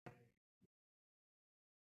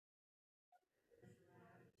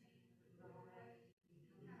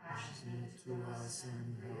us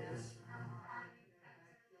and help us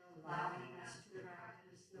allowing us to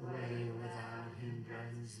practice the way without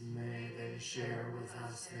hindrance. May they share with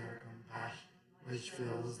us their compassion, which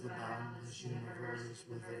fills the boundless universe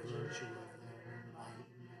with the virtue of their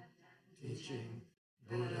enlightenment, teaching.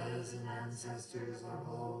 Buddhas and ancestors of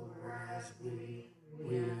old were as we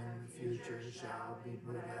in the future shall be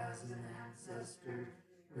Buddhas and ancestors,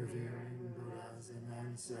 revering Buddhas and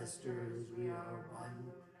ancestors. We are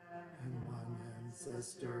one and one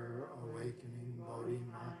ancestor, awakening Bodhi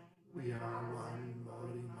mind. We are one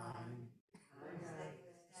Bodhi mind.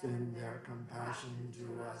 Send their compassion to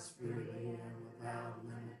us freely and without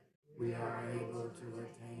limit. We are able to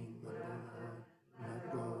attain the Buddhahood,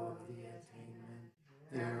 let go of the attainment.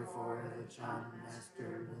 Therefore, the Chan Master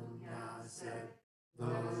Lunya said,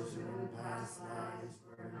 those who in past lives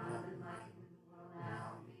were not enlightened will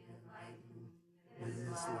now be enlightened. In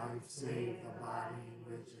this life, save the body,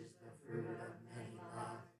 which is the fruit of many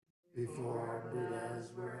lives. Before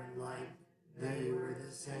Buddhas were enlightened, they were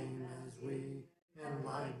the same as we.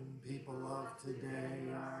 Enlightened people of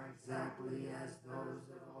today are exactly as those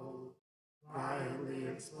of old. Quietly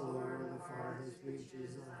explore the farthest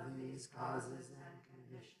reaches of these causes and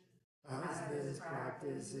conditions. As this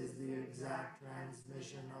practice is the exact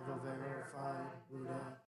transmission of a verified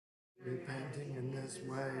Buddha, repenting in this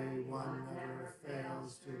way, one never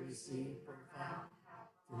fails to receive profound help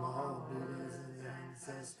from all Buddhas and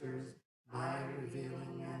ancestors by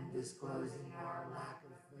revealing and disclosing our lack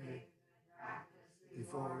of faith.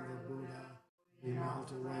 Before the Buddha, we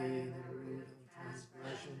melt away the root of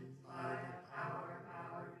transgression by the power of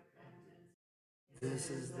our repentance. This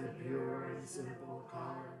is the pure and simple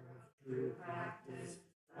calling of true practice,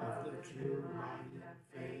 of the true body of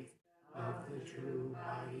faith, of the true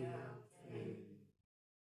body of faith.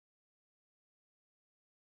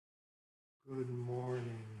 Good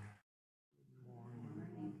morning. Good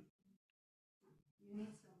morning. You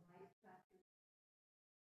need some light back.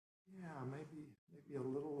 Yeah, maybe a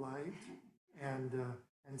little light. And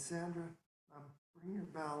Sandra, ring your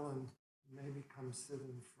bell and maybe come sit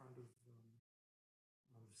in front of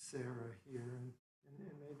Sarah here, and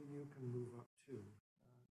maybe you can move up too.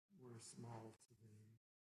 We're small today,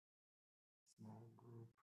 small group.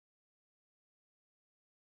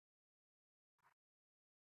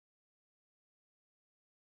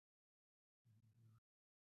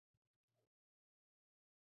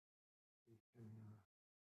 We can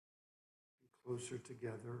be closer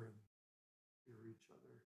together and hear each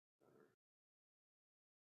other better.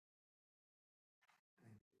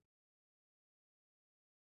 Thank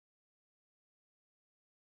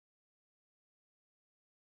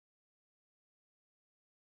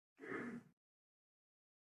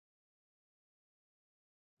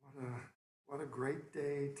you. What a great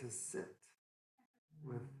day to sit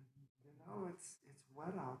with. It's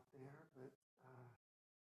wet out there, but it's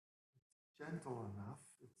gentle enough.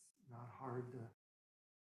 It's not hard to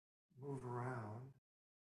move around.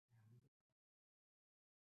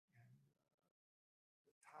 And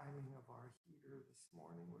the timing of our heater this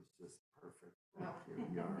morning was just perfect. Thank you,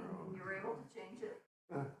 Yarrow. You were able to change it?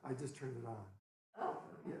 I just turned it on. Oh.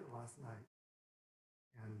 Yeah, last night.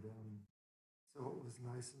 And so it was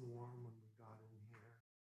nice and warm when we got in here.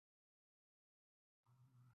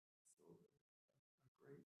 So a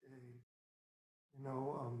great day.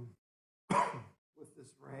 With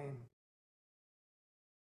this rain,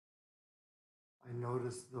 I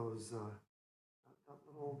noticed those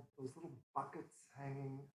little buckets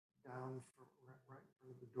hanging down right in front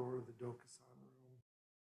of the door of the Dokusan room.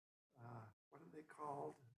 What are they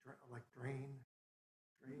called? Like drain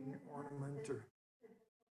ornament, or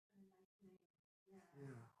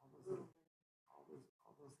yeah, all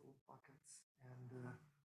those little buckets. And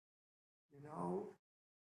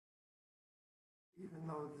even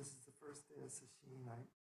though this is the first day of Sesshin, I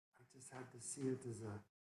just had to see it as a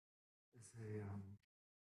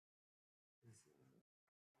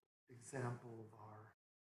example of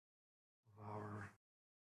our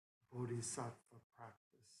bodhisattva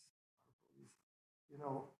practice.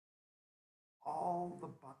 All the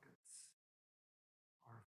buckets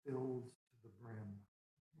are filled to the brim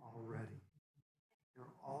already.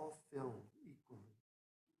 They're all filled equally.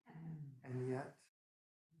 And yet,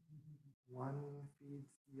 one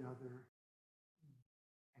feeds the other,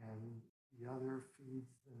 and the other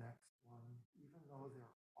feeds the next one, even though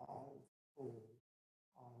they're all full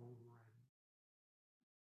already.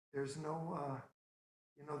 There's no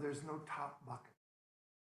top bucket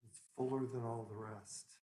that's fuller than all the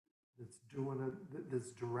rest, that's doing it,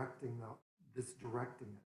 that's directing it.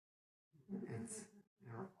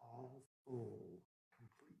 They're all full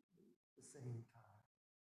completely at the same time.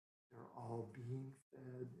 They're all being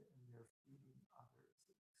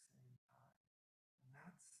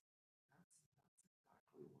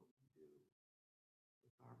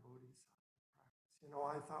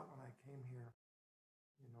I thought when I came here,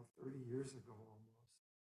 30 years ago almost,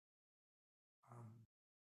 um,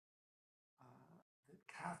 that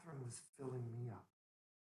Catherine was filling me up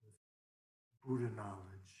with Buddha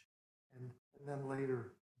knowledge, and then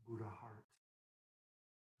later Buddha heart.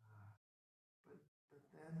 Uh, but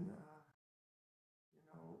then,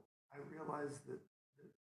 I realized that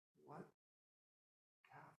what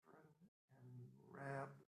Catherine and Reb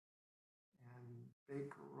and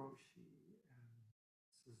Baker Roshi and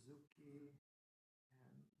Suzuki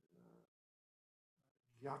and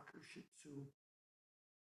Yakushitsu,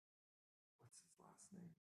 what's his last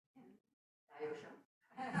name? Dayosho.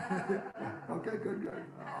 Okay, good.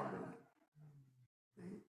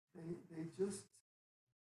 They just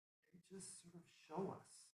sort of show us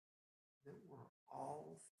that we're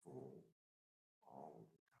all full all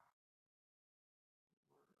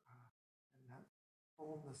the time. And that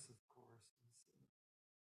fullness, of course,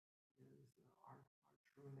 is our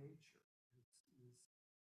true nature. Is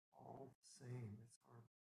all the same.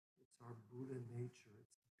 It's our Buddha nature.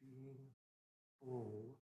 It's being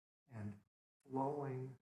full and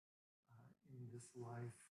flowing in this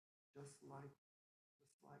life, just like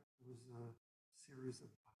it was a series of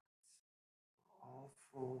buckets. We're all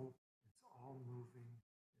full. It's all moving.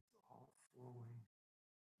 It's all flowing,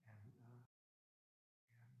 and and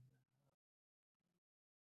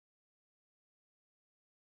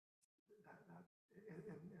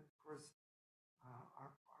of course,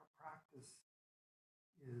 our practice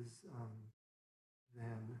is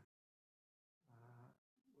then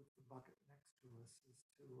with the bucket next to us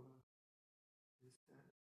is to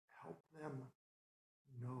help them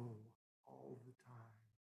know all the time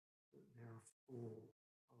that they're full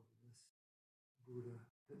of this Buddha,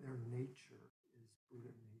 that their nature is Buddha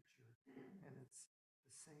nature, and it's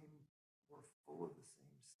the same. We're full of the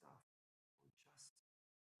same stuff. We're just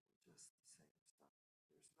the same stuff.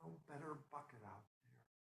 There's no better bucket out there.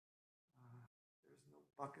 There's no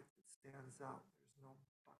bucket that stands out. There's no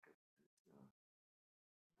bucket that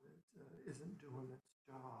isn't doing its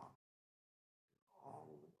job. They're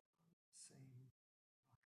all the same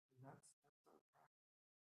bucket, and that's our practice.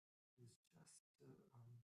 Is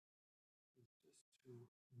just to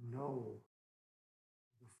know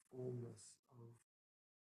the fullness of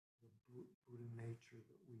the Buddha nature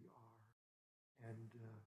that we are, and to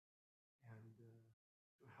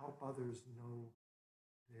help others know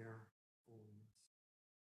their fullness,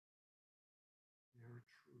 their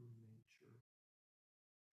true nature.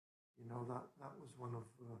 That was one of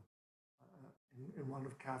in one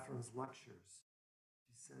of Catherine's lectures.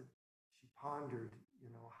 She said she pondered,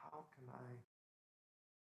 how can I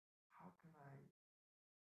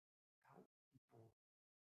help people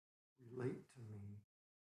relate to me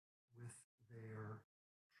with their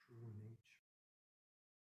true nature?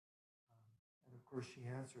 And of course, she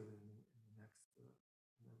answered it in the next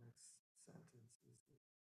sentence is that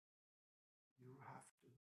you have to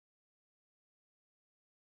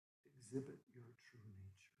exhibit your true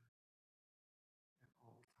nature at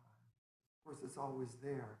all times. Of course, it's always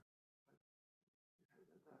there, but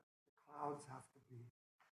the clouds have to be,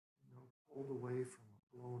 pulled away from it,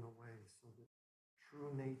 blown away, so that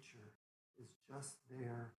true nature is just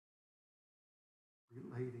there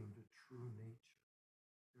relating to true nature.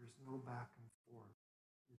 There's no back and forth.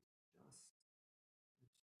 It's just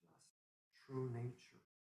true nature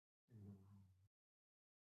in the room.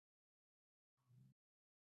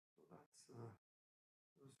 So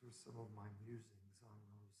those were some of my musings on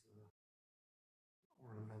those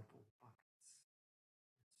ornamental buckets. It's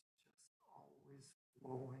just always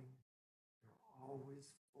flowing. They're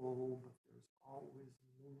always full, but there's always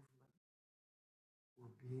movement.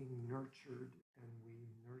 We're being nurtured, and we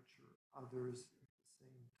nurture others at the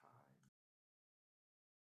same time.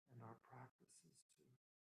 And our practice is to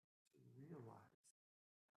realize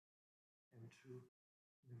and to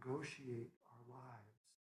negotiate our lives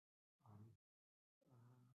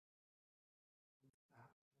with that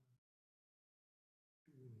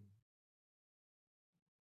being.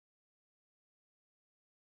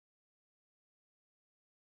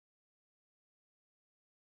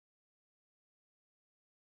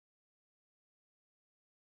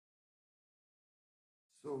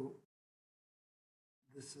 So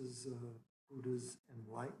this is Buddha's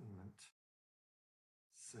enlightenment,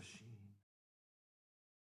 sesshin.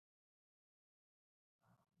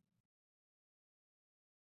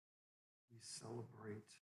 We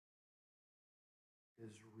celebrate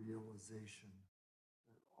his realization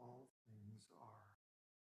that all things are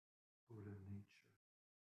Buddha nature,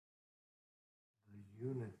 the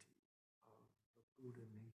unity of the Buddha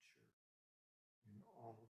nature in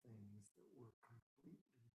all things that we're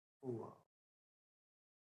completely full of.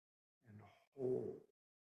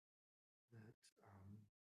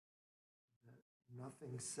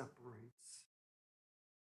 nothing separates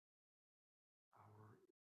our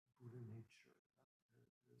Buddha nature.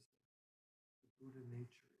 The Buddha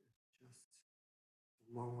nature is just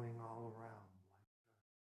flowing all around, like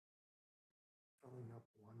filling up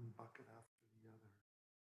one bucket after the other.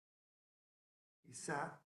 He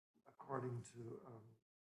sat, according to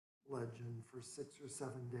legend, for 6 or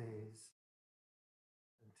 7 days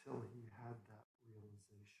until he had that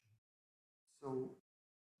realization. So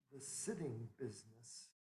the sitting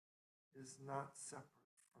business is not separate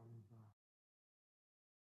from the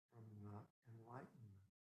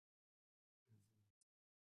enlightenment business.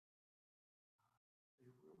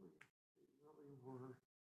 They really were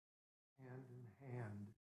hand in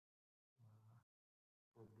hand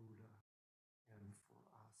for Buddha and for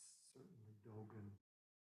us. Certainly Dogen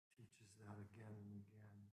teaches that again and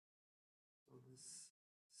again. So this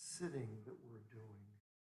sitting that we're doing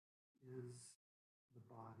is the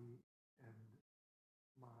body and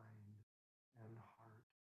mind and heart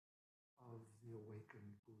of the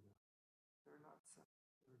awakened Buddha. They're not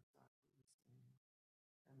separate, they're exactly the same.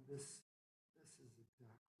 And this is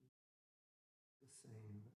exactly the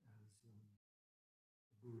same as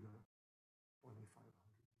Buddha 2,500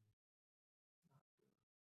 years.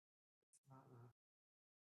 It's not a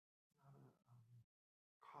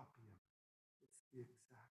copy of it. It's the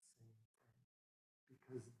exact same thing.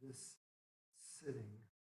 Because this sitting,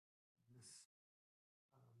 this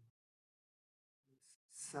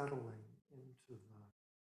settling into the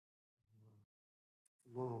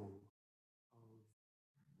flow of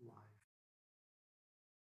life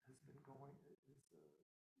has been going,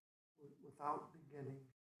 without beginning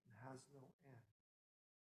and has no end.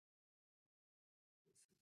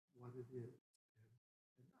 This is what it is.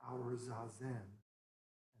 And our zazen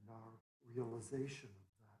and our realization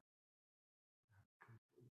of that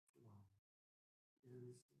complete flow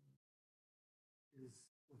is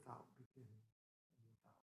without beginning and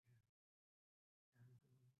without end. And we're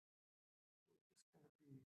just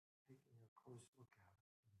going to be taking a close look at it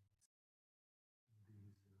in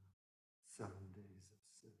these 7 days of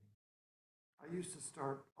sitting. I used to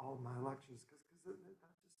start all my lectures because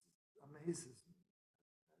that just amazes me.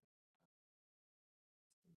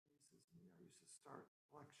 I used to start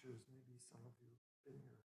lectures, maybe some of you have been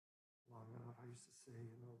here long enough. I used to say,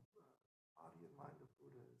 body and mind of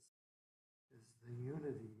Buddha is the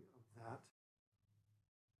unity of that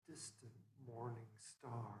distant morning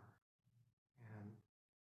star and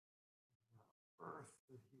the earth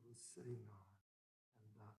that he was sitting on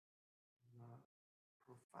and the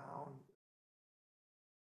profound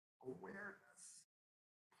awareness.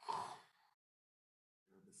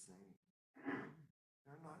 They're the same.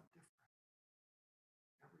 They're not different.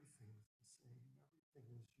 Everything is the same.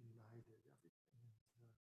 Everything is united. Everything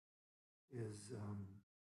is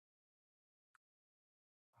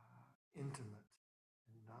intimate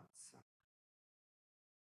and not separate.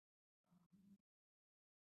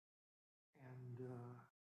 And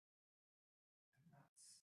that's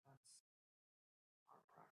our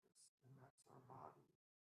practice, and that's our body,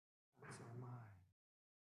 that's our mind.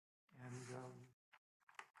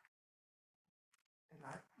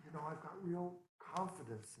 And I've got real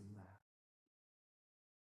confidence in that.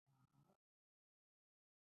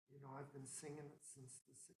 I've been singing it since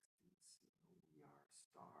the 60s. We are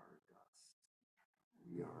stardust.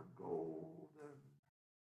 We are golden.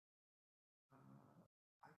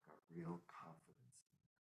 I've got real confidence in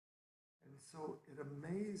that. And so it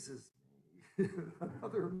amazes me.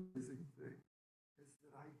 Another amazing thing is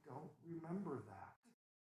that I don't remember that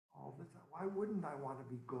all the time. Why wouldn't I want to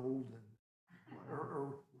be golden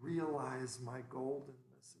or realize my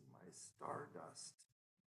goldenness and my stardust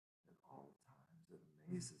at all times? It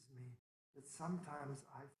amazes me that sometimes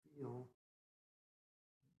I feel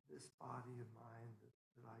this body of mine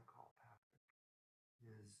that I call Patrick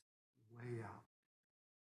is way out,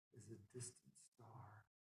 is a distant star,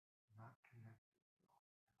 not connected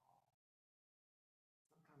at all.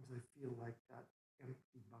 Sometimes I feel like that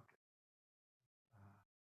empty bucket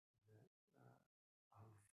of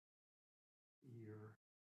fear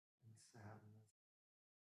and sadness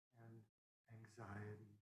and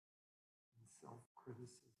anxiety and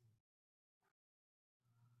self-criticism.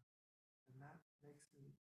 And that makes me,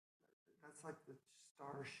 that's like the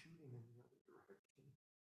star shooting in the other direction,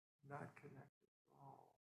 not connected at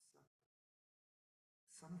all, separate.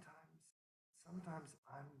 Sometimes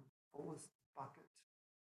I'm the fullest bucket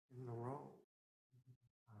in the row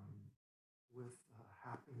with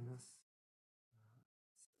happiness,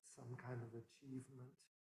 some kind of achievement.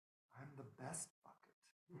 I'm the best bucket.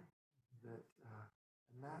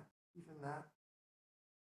 Even that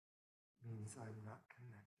means I'm not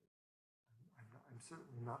connected. I'm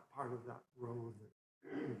certainly not part of that row that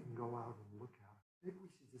you can go out and look at. Maybe we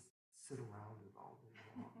should just sit around it all day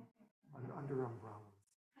long under umbrellas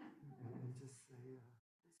and just say,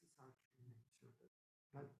 this is our true nature.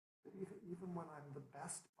 But even when I'm the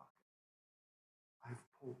best bucket, I've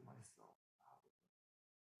pulled myself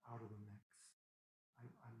out of the mix.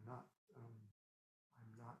 I'm not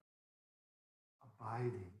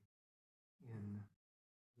abiding in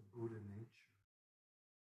the Buddha nature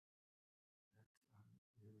that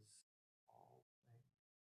is all things.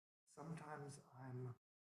 Sometimes I'm the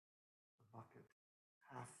bucket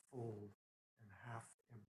half full and half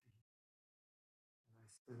empty, and I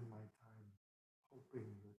spend my time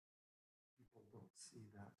hoping that people don't see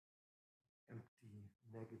that empty,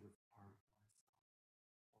 negative part of myself,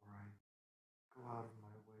 or I go out of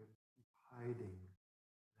my way to keep hiding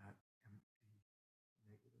that empty,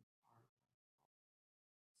 negative part of myself.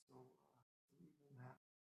 So even that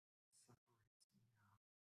separates me out.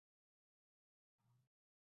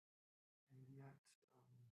 And yet,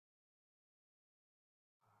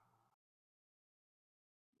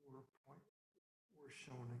 we're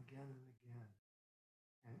shown again and again,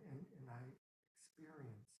 and I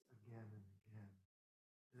experience again and again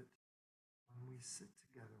that when we sit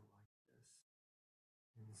together like this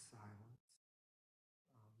in silence,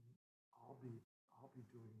 I'll be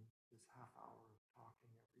doing this half hour of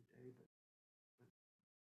talking every day, but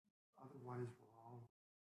otherwise we're all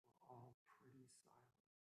pretty silent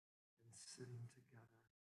and sitting together.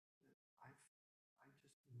 That I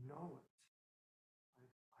just know it.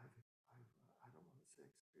 I don't want to say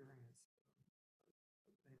experience,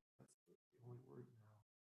 but maybe that's the only word now.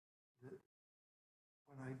 That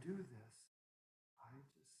when I do this, I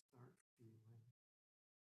just start feeling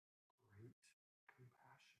great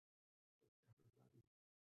compassion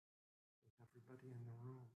with everybody in the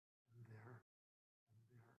room and their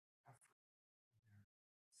effort.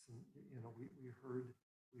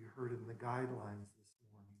 We heard in the guidelines this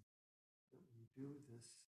morning that we do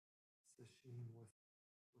this sesshin with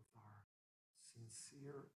our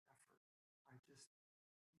sincere effort. I just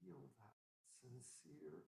feel that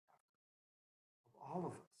sincere effort of all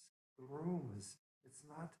of us. The room it's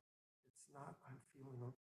not I'm feeling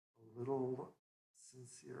a little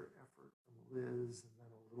sincere effort from Liz and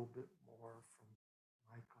then a little bit more from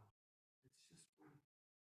Michael. It's just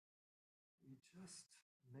we just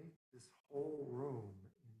make this whole room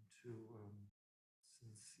into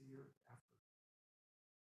sincere effort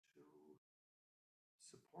to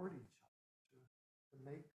support each other, to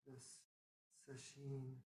make this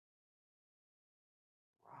sesshin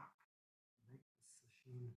rock, make the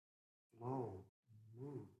sesshin flow and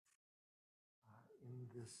move in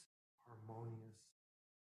this harmonious,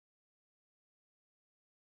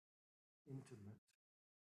 intimate,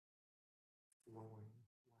 flowing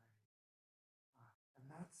way. And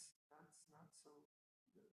that's not so,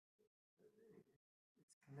 it's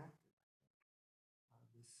connected, I think,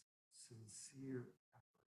 this sincere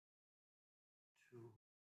effort to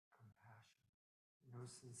compassion.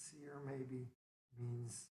 Sincere maybe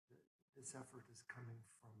means that this effort is coming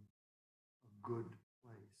from a good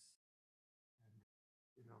place.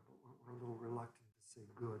 But we're a little reluctant to say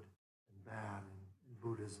good and bad in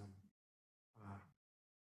Buddhism.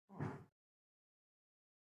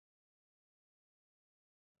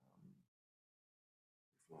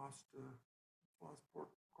 We've lost poor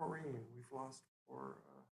Corrine. We've lost poor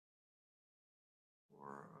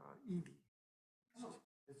Edie.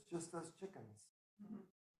 It's just us chickens. Mm-hmm.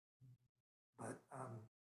 But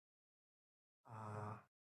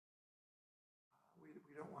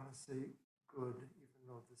we don't want to say good, even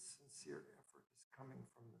though the sincere effort is coming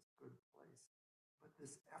from this good place. But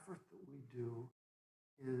this effort that we do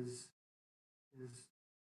is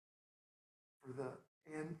for the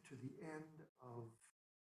end, to the end of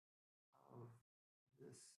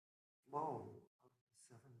this flow of the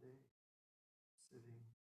 7 days, sitting,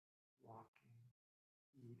 walking,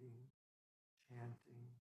 eating,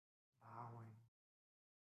 chanting, bowing,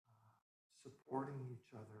 supporting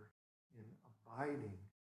each other in abiding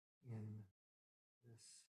in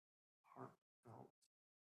this heartfelt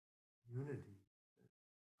unity that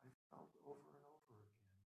I felt over and over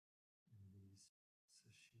again in these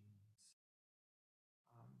sessions.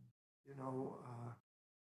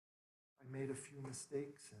 I made a few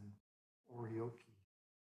mistakes in Oryoki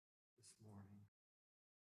this morning.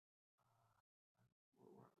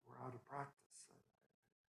 We're out of practice.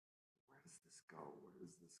 Where does this go? Where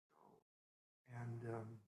does this go? And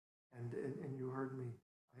you heard me.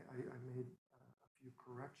 I made a few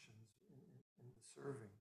corrections in the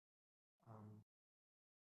serving.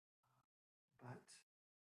 But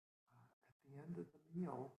at the end of the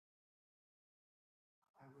meal,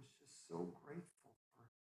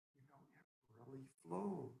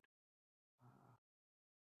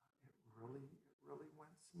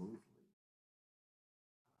 smoothly.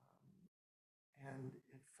 And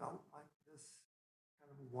it felt like this kind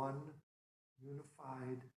of one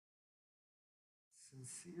unified,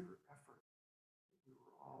 sincere effort that we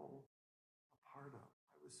were all a part of.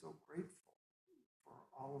 I was so grateful for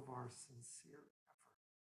all of our sincere effort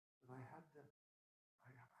that I had to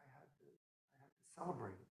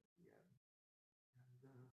celebrate it at the end. And I'm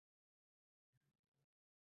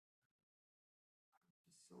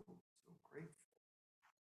just so grateful.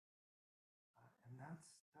 And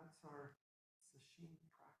that's our sesshin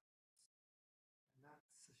practice. And that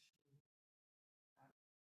sesshin, that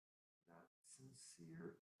that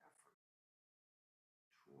sincere effort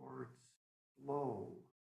towards flow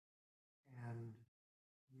and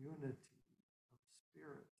unity of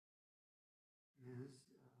spirit is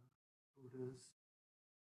Buddha's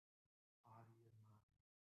body and mind.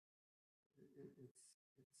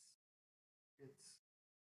 It's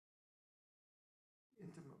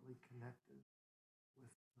intimately connected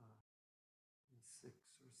with the 6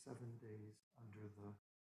 or 7 days under the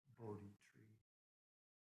Bodhi tree,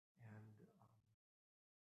 and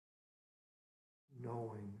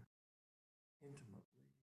knowing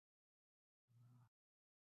intimately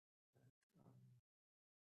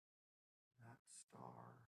that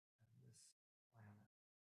star and this planet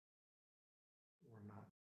we're not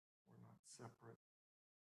separate.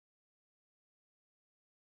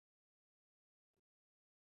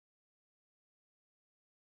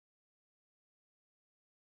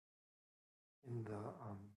 In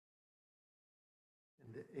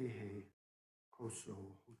the Eihei Koso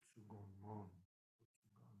Hotsugon Mon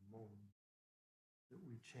that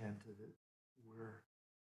we chanted it, we're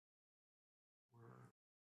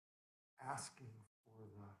asking for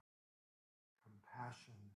the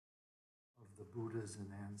compassion of the Buddhas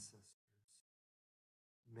and ancestors.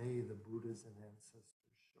 May the Buddhas and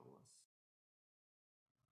ancestors show us,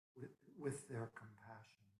 with their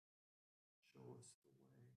compassion, show us the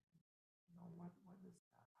way. You know, what is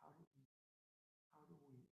that? How do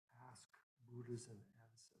we ask Buddhas and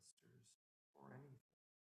ancestors for anything?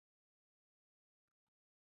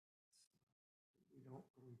 We don't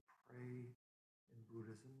really pray in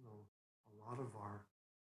Buddhism, though a lot of our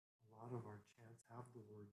chants have the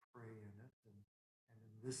word pray in it, and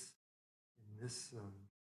in this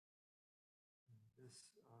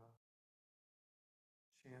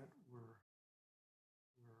chant we're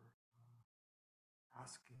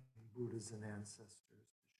asking Buddhas and ancestors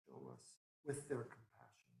to show us, with their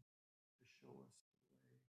compassion, to show us the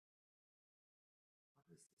way. What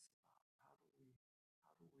is this about?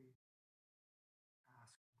 How do we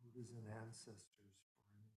ask Buddhas and ancestors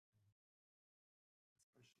for anything,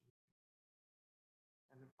 especially?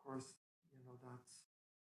 And of course, you know, that's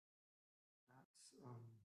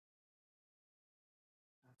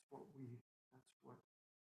what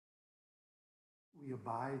we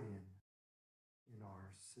abide in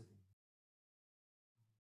our sitting.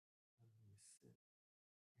 When we sit,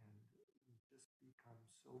 and we just become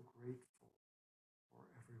so grateful for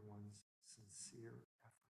everyone's sincere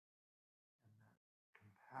effort and that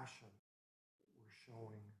compassion that we're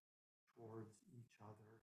showing towards each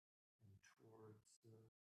other and towards the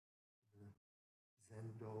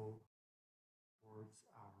zendo, towards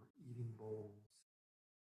our eating bowls.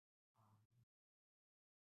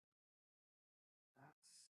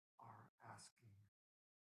 That's our asking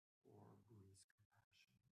for Buddha's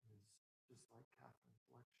compassion, is just like Catherine's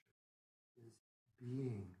lecture, is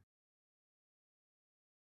being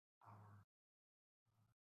our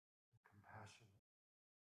compassionate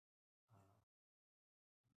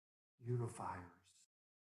unifiers,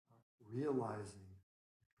 realizing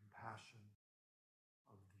the compassion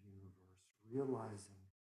of the universe, realizing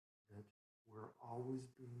that we're always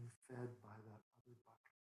being fed by that other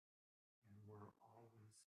bucket, and we're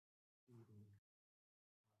always feeding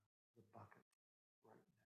the bucket right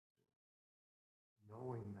next to it.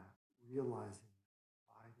 Knowing that, realizing that,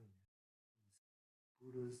 abiding it is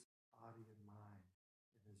Buddha's body and mind.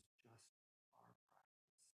 It is just our practice.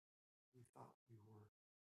 We thought we were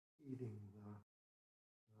eating the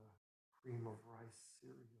cream of rice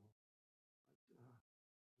cereal, but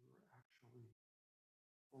we were actually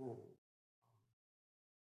full of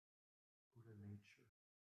Buddha nature,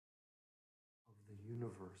 of the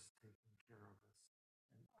universe taking care of us,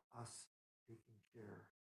 and us taking care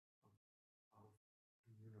of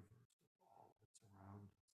the universe, of all that's around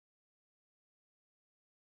us.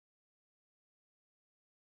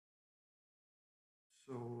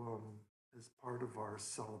 So, as part of our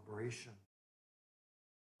celebration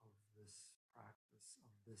of this practice,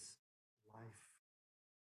 of this life,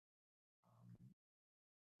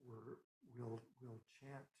 we'll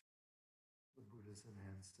chant the Buddhas and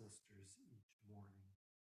ancestors each morning,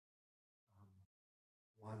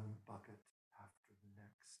 one bucket after the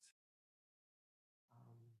next.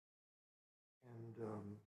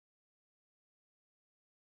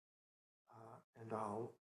 And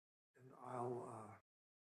I'll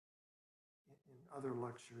in other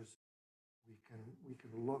lectures we can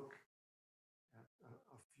look at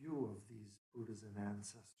a few of these Buddhas and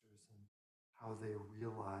ancestors and how they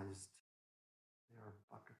realized their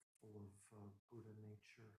bucket full of Buddha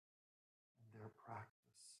nature and their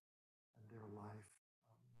practice and their life.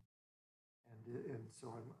 And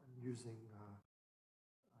so I'm using the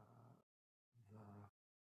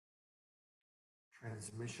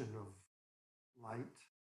transmission of light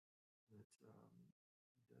that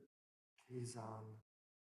Kazan,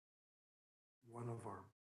 one of our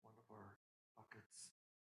buckets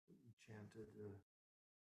that we chanted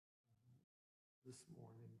this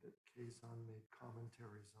morning, that Kazan made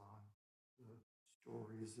commentaries on the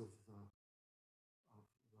stories of the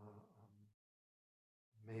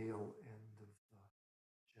male end of the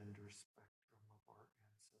gender spectrum of our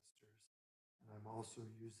ancestors. And I'm also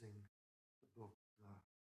using the book, The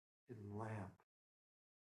Hidden Lamp,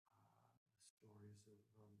 the stories of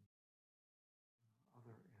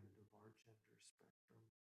other end of our gender spectrum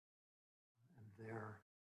and their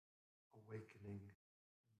awakening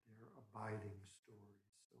and their abiding stories.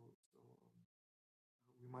 So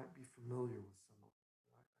we might be familiar with some of them,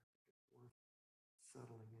 but I think it's worth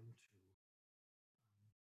settling into,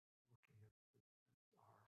 looking at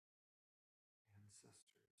our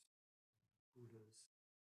ancestors, Buddhas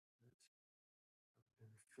that have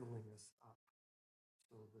been filling us up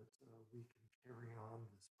so that we can carry on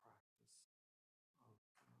this practice of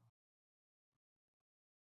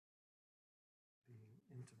being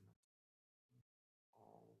intimate with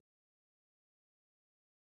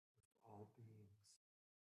all beings.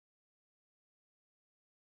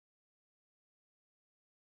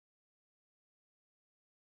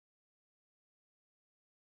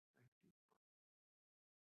 Thank you for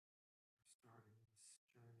starting this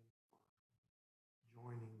journey, for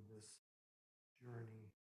joining this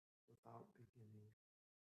journey without beginning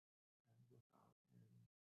and without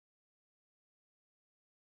end.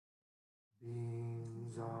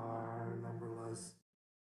 Beings are numberless,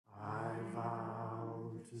 I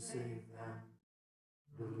vow to save them.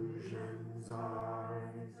 Delusions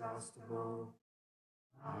are inexhaustible,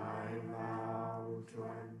 I vow to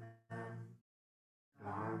end them.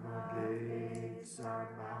 Dharma gates are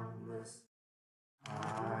boundless, I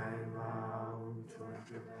vow to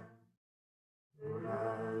enter them.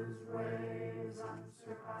 Buddha's way is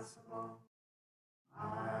unsurpassable,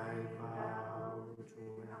 I vow to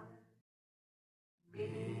win.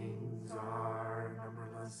 Beings are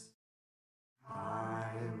numberless, I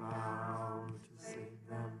vow to save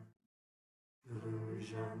them.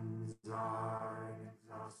 Delusions are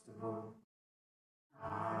inexhaustible, I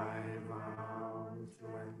vow to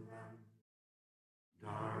end them.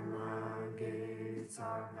 Dharma gates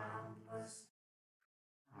are boundless,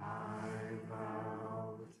 I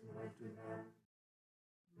vow to enter them.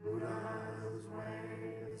 Buddha's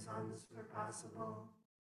way is unsurpassable,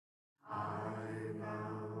 I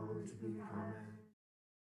vow to become it.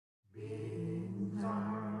 Beings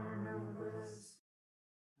are numberless,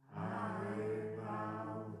 I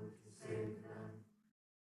vow to save them.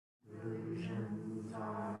 Delusions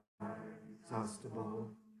are inexhaustible,